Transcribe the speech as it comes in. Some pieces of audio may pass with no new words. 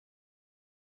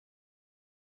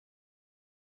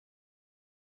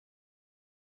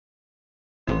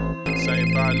Same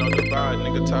vibe, no divide,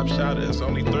 nigga, top shotter, it's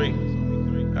only 3.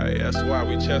 Hey, that's why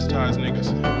we chastise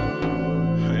niggas.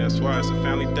 Hey, that's why it's a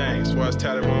family thing. That's why it's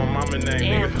tatted on my mama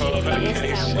name,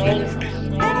 nigga.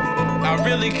 I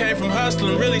really came from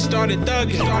hustling, really started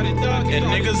thugging. And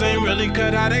niggas ain't really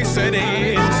cut how they say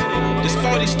they is. This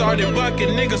 40 started bucking,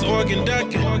 niggas organ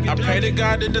ducking. I pray to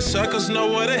God that the suckers know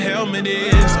what a helmet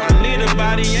is. I need a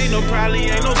body, ain't no probably,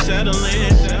 ain't no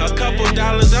settling. A couple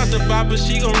dollars out the bopper,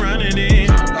 she gon' run it in.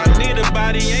 I need a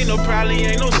body, ain't no probably,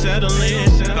 ain't no settling.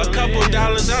 A couple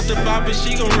dollars out the bopper,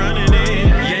 she gon' run it in.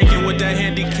 Yanking with that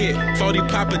handy kit, 40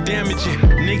 pop a damage it.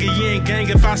 Nigga, you ain't gang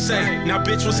if I say. Now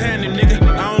bitch was handing, nigga.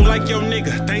 I don't like your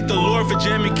nigga. Thank the Lord for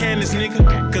jamming cannons,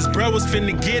 nigga. Cause bro was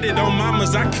finna get it on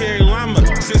mamas, I carry llama.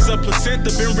 Since a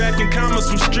placenta, been racking commas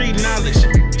from street knowledge.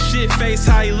 Shit face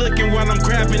how he looking while I'm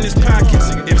grabbing his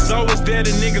pockets. If Zoe was there,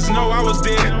 the niggas know I was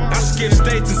there. I skip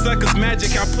states and suckers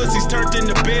magic, how pussies turned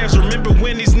into bears. Remember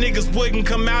when these niggas wouldn't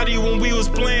come out here when we was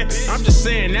playing? I'm just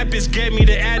saying, that bitch gave me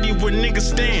the addy where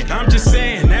niggas stand. I'm just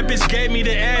saying, that bitch gave me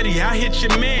the addy, I hit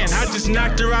your man. I just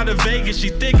knocked her out of Vegas, she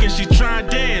thinking she tryin'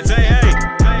 dance, hey, hey.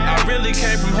 I really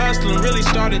came from hustling, really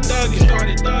started thugging.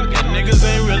 And niggas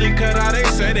ain't really cut how they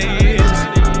say they is.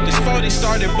 This 40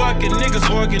 started bucking, niggas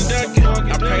organ ducking.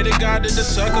 I pray to God that the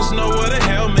suckers know what a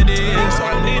helmet is.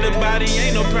 I need a body,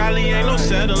 ain't no probably, ain't no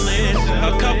settling.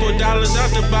 A couple dollars out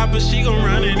the bopper, she gon'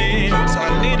 run it in. So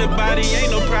I need a body,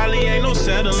 ain't no probably, ain't no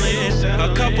settling.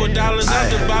 A couple dollars out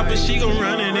the bopper, she gon'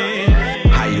 run it in.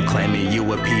 How you claiming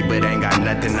you a P but ain't got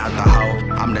nothing out the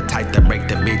hole? I'm the type to break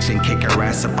the bitch and kick her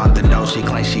ass up out the door. She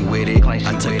claims she with it.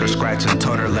 I took her scratch and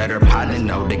told her let her partner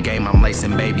know the game I'm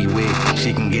lacing baby with.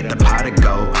 She can get the pot of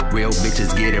gold. Real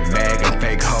bitches get a bag and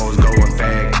fake hoes go and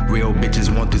fag. Real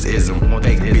bitches want this ism.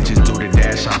 Fake bitches do the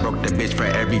dash. I broke the bitch for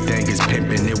everything. It's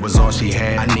pimping, it was all she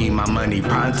had. I need my money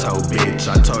pronto, bitch.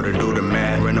 I told her do the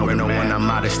math. Reno when I'm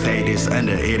out of state, it's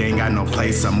under. It ain't got no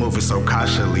place. I'm moving so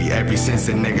cautiously. Ever since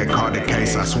a nigga called the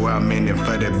case, I swear I'm in it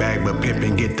for the bag, but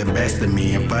pimpin' get the best of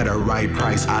me. And for the right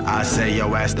price, I say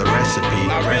yo ask the recipe.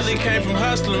 I really came from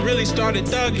hustling, really started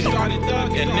thugging.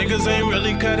 And niggas ain't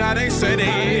really cut how they say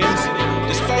they is.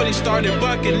 This 40 started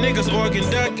bucking, niggas organ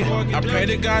ducking. I pray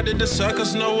to God that the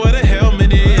suckers know what a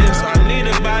helmet is. I need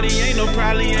a body, ain't no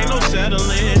probably, ain't no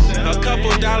settling. A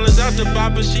couple dollars out the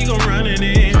bopper, she gon' run it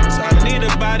in. So I need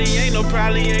a body, ain't no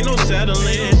probably, ain't no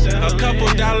settling. A couple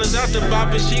dollars out the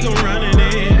bopper, she gon' run it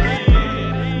in.